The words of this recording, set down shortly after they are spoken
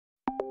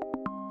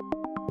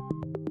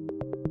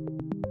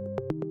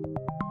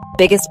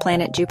biggest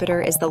planet, Jupiter,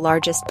 is the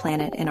largest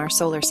planet in our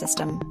solar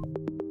system.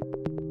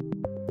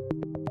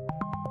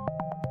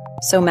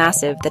 So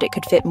massive that it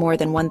could fit more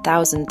than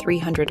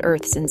 1,300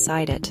 Earths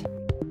inside it.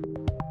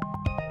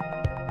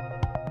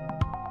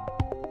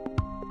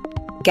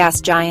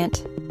 Gas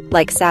giant.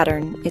 Like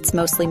Saturn, it's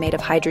mostly made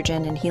of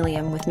hydrogen and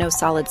helium with no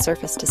solid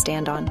surface to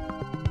stand on.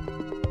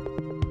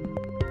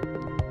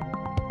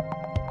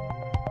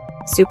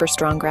 Super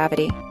strong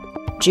gravity.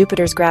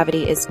 Jupiter's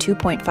gravity is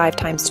 2.5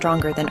 times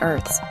stronger than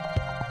Earth's,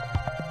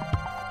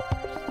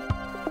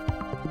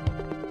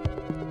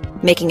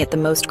 making it the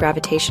most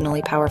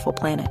gravitationally powerful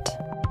planet.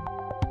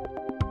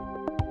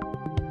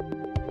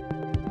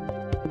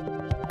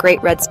 Great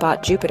Red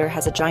Spot. Jupiter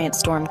has a giant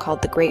storm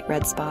called the Great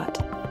Red Spot,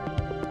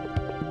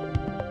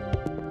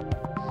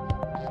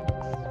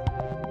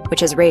 which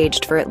has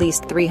raged for at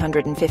least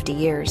 350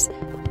 years.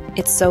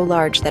 It's so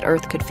large that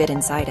Earth could fit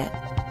inside it.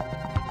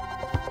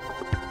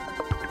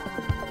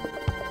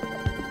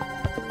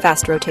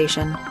 Fast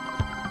rotation.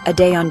 A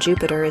day on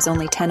Jupiter is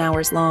only 10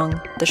 hours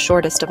long, the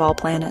shortest of all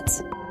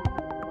planets.